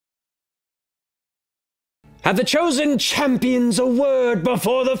Have the chosen champions a word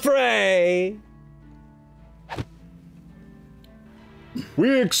before the fray?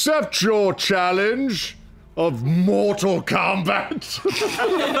 We accept your challenge of Mortal Kombat. But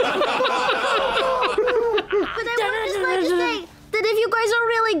I would just like to say that if you guys are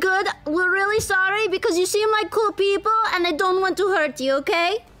really good, we're really sorry because you seem like cool people and I don't want to hurt you,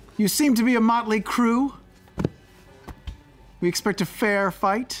 okay? You seem to be a motley crew. We expect a fair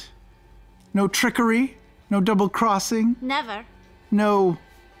fight. No trickery, no double-crossing, Never. no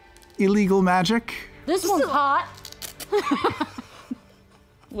illegal magic. This one's hot.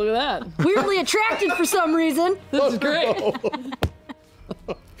 Look at that. Weirdly attracted for some reason. This is great.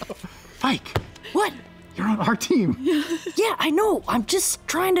 Mike, What? you're on our team. Yeah, I know. I'm just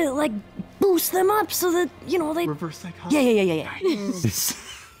trying to, like, boost them up so that, you know, they... Reverse psychology. Yeah.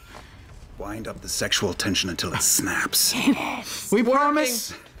 Wind up the sexual tension until it snaps. We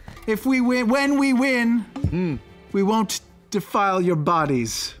promise, if we win, when we win, we won't defile your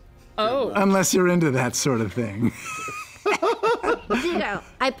bodies. Oh. Unless you're into that sort of thing. Zero.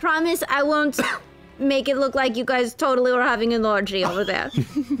 I promise I won't make it look like you guys totally were having an orgy over there.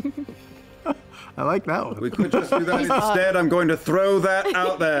 I like that one. We could just do that instead. I'm going to throw that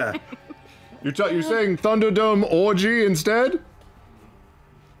out there. You're saying Thunderdome orgy instead?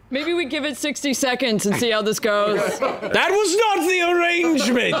 Maybe we give it 60 seconds and see how this goes. That was not the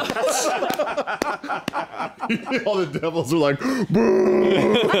arrangement! All the devils are like,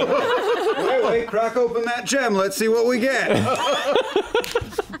 boo! Wait, crack open that gem. Let's see what we get.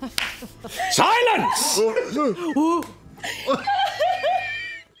 Silence!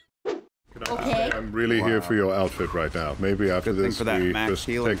 Okay. I'm really here for your outfit right now. Maybe after Good thing this for that we max just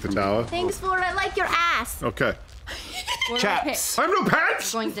healing take the from tower. Thanks for it. I like your ass. Okay. Chaps. I have no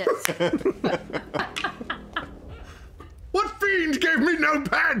pants! Going to... What fiend gave me no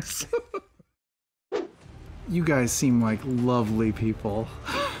pants? You guys seem like lovely people.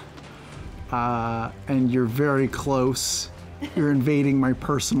 And you're very close. You're invading my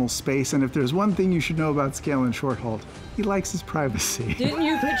personal space, and if there's one thing you should know about Scanlan Shorthold, he likes his privacy. Didn't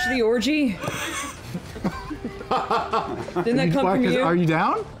you pitch the orgy? Didn't that come from you? Are you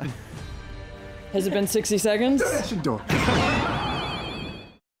down? Has it been 60 seconds? That's your door.